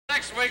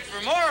next week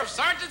for more of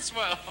Sergeant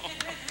Swell. Oh,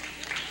 boy,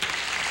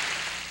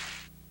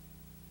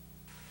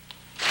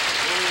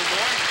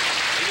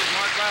 he just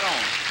marked right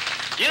on.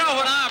 You know,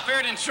 when I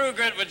appeared in True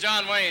Grit with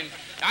John Wayne,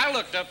 I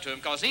looked up to him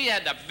because he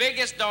had the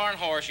biggest darn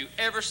horse you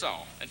ever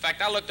saw. In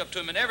fact, I looked up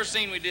to him in every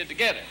scene we did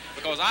together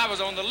because I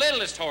was on the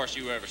littlest horse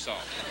you ever saw.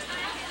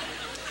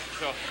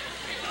 So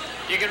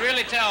you could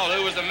really tell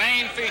who was the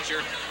main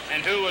feature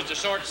and who was the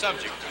short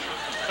subject.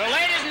 So,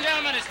 ladies and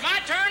gentlemen, it's my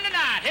turn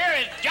tonight. Here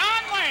is John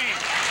Wayne.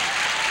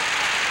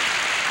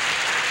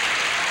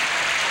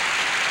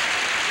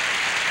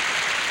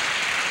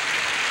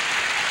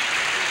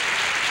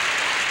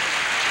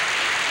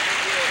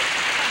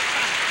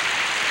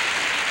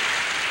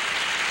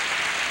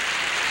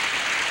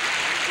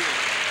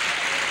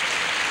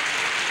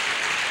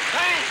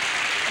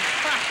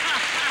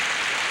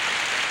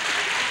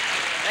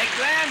 Hey,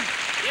 Glenn?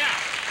 Yeah.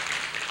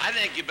 I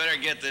think you better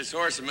get this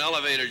horse some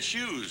elevated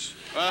shoes.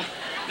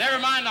 Never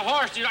mind the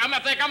horse. I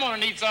think I'm going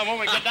to need some when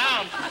we get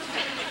down.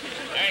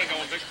 There you go,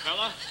 big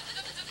fella.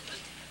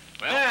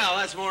 Well,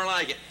 that's more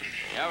like it.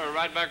 Yeah, we're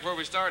right back where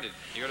we started.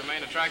 You're the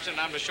main attraction,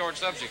 and I'm the short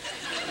subject.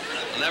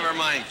 Never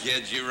mind,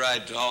 kids. You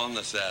ride tall in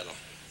the saddle.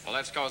 Well,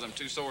 that's because I'm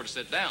too sore to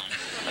sit down.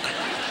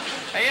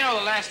 Hey, you know,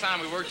 the last time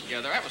we worked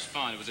together, that was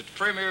fun. It was at the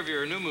premiere of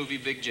your new movie,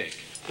 Big Jake.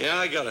 Yeah,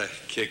 I got a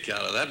kick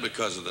out of that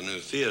because of the new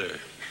theater.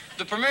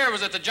 The premiere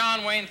was at the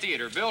John Wayne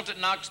Theater, built at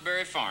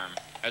Knoxbury Farm,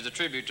 as a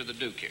tribute to the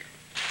Duke here.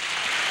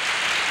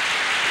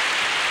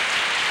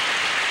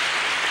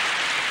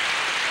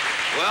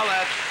 Well,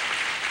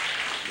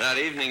 that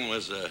evening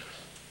was a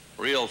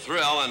real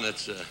thrill, and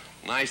it's a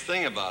nice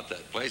thing about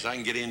that place. I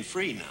can get in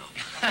free now.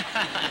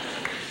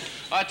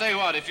 Well, I tell you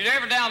what, if you're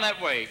ever down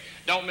that way,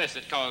 don't miss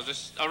it,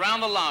 because around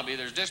the lobby,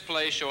 there's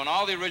displays showing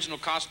all the original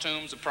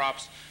costumes, the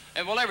props,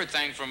 and, well,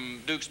 everything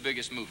from Duke's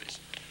biggest movies.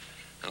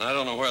 And I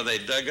don't know where they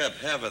dug up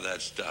half of that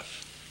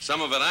stuff.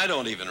 Some of it I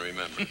don't even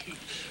remember.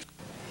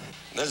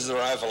 This is the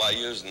rifle I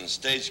used in the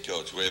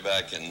Stagecoach way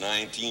back in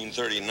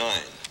 1939.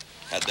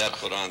 Had that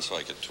put on so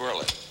I could twirl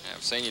it. Yeah,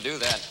 I've seen you do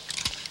that.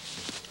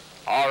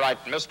 All right,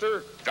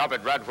 mister. Drop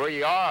it right where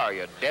you are.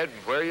 You're dead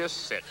where you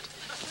sit.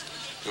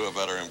 Do a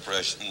better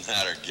impression than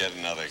that or get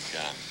another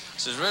gun.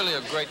 This is really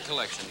a great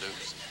collection,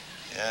 Dukes.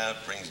 Yeah, it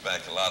brings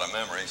back a lot of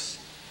memories.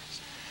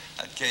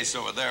 That case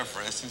over there,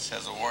 for instance,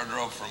 has a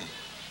wardrobe from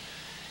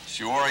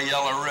She Wore a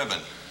Yellow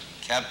Ribbon,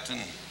 Captain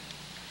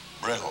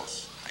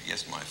Brittles. I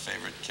guess my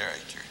favorite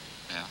character.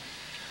 Yeah.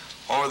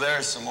 Over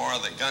there's some more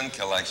of the gun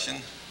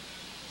collection.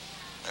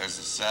 There's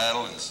the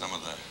saddle and some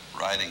of the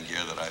riding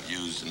gear that I've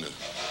used in a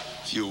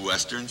few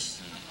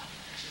westerns.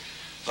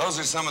 Those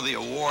are some of the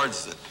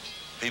awards that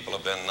people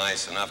have been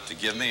nice enough to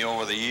give me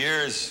over the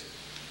years.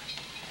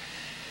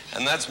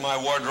 And that's my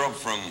wardrobe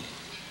from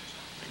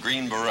the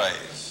Green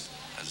Berets,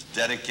 as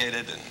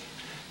dedicated and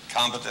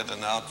competent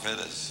an outfit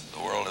as the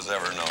world has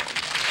ever known.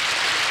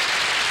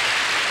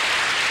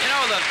 You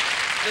know,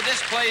 the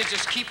displays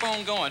just keep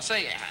on going.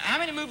 Say, how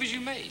many movies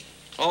you made?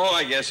 Oh,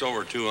 I guess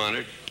over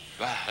 200.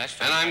 Wow, that's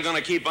fantastic. And I'm going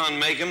to keep on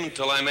making them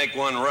until I make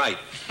one right.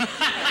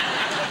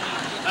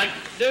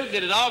 Duke,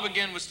 did it all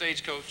begin with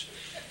Stagecoach?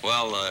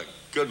 Well,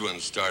 Goodwin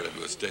started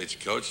with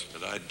Stagecoach,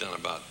 but I'd done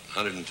about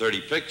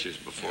 130 pictures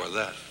before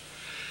that,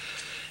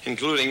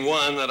 including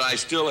one that I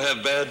still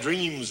have bad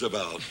dreams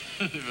about.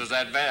 It was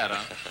that bad,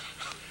 huh?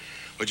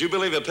 Would you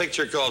believe a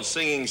picture called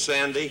Singing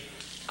Sandy?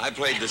 I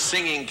played the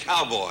singing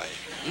cowboy.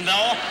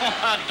 No,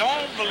 I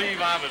don't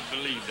believe I would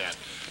believe that.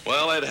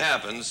 Well, it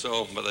happened,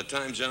 so by the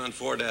time John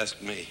Ford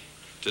asked me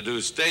to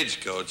do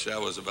Stagecoach, I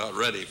was about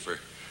ready for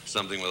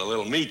something with a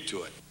little meat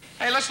to it.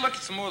 Hey, let's look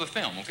at some more of the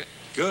film, okay?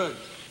 Good.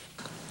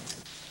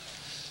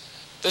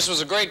 This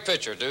was a great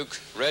picture, Duke.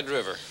 Red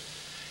River.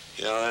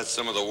 Yeah, that's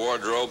some of the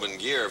wardrobe and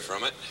gear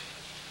from it.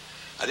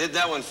 I did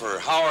that one for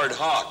Howard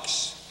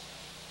Hawks.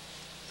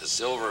 The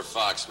Silver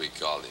Fox, we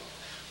called him.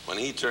 When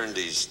he turned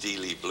these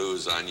steely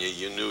blues on you,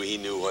 you knew he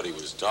knew what he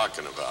was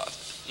talking about.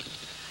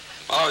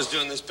 While I was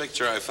doing this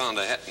picture, I found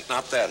a hat,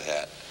 not that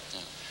hat,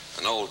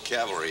 an old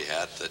cavalry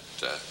hat that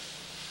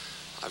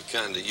I've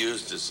kind of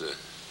used as a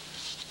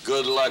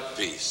good luck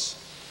piece.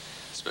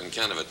 It's been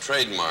kind of a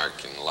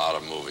trademark in a lot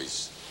of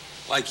movies.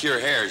 Like your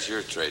hair's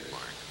your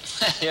trademark.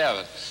 Yeah,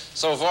 but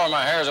so far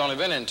my hair's only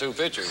been in 2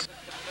 pictures.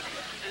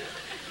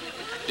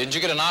 Did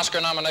you get an Oscar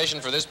nomination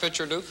for this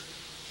picture, Duke?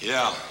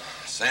 Yeah,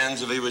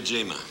 Sands of Iwo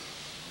Jima.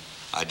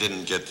 I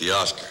didn't get the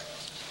Oscar.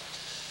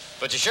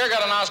 But you sure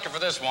got an Oscar for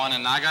this one,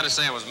 and I got to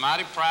say I was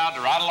mighty proud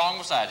to ride along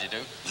beside you,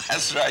 Duke.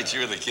 That's right,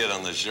 you're the kid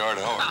on the short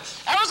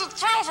horse. That was a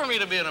thrill for me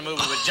to be in a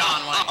movie with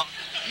John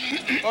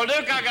Wayne. Well,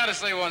 Duke, I got to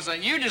say one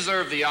thing. You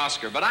deserve the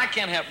Oscar, but I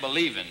can't help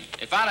believing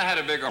if I'd have had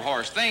a bigger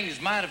horse, things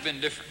might have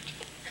been different.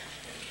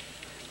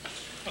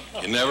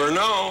 You never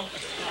know.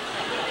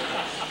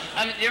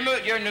 And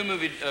your new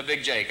movie,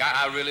 Big Jake,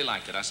 I really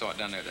liked it. I saw it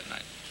down there that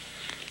night.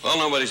 Well,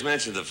 nobody's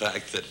mentioned the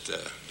fact that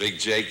Big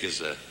Jake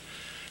is a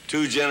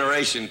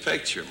 2-generation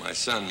picture. My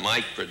son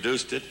Mike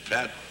produced it,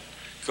 Pat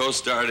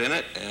co-starred in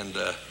it, and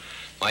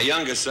my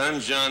youngest son,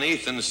 John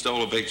Ethan,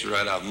 stole a picture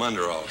right out from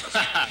under all of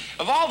us.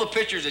 Of all the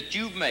pictures that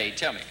you've made,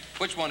 tell me,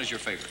 Which one is your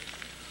favorite?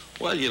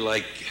 Well, you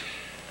like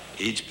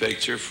each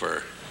picture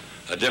for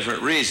a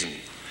different reason.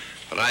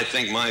 But I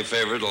think my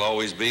favorite will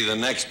always be the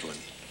next one.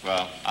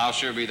 Well, I'll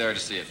sure be there to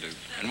see it, Duke.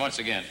 And once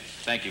again,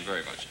 thank you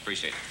very much.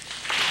 Appreciate it.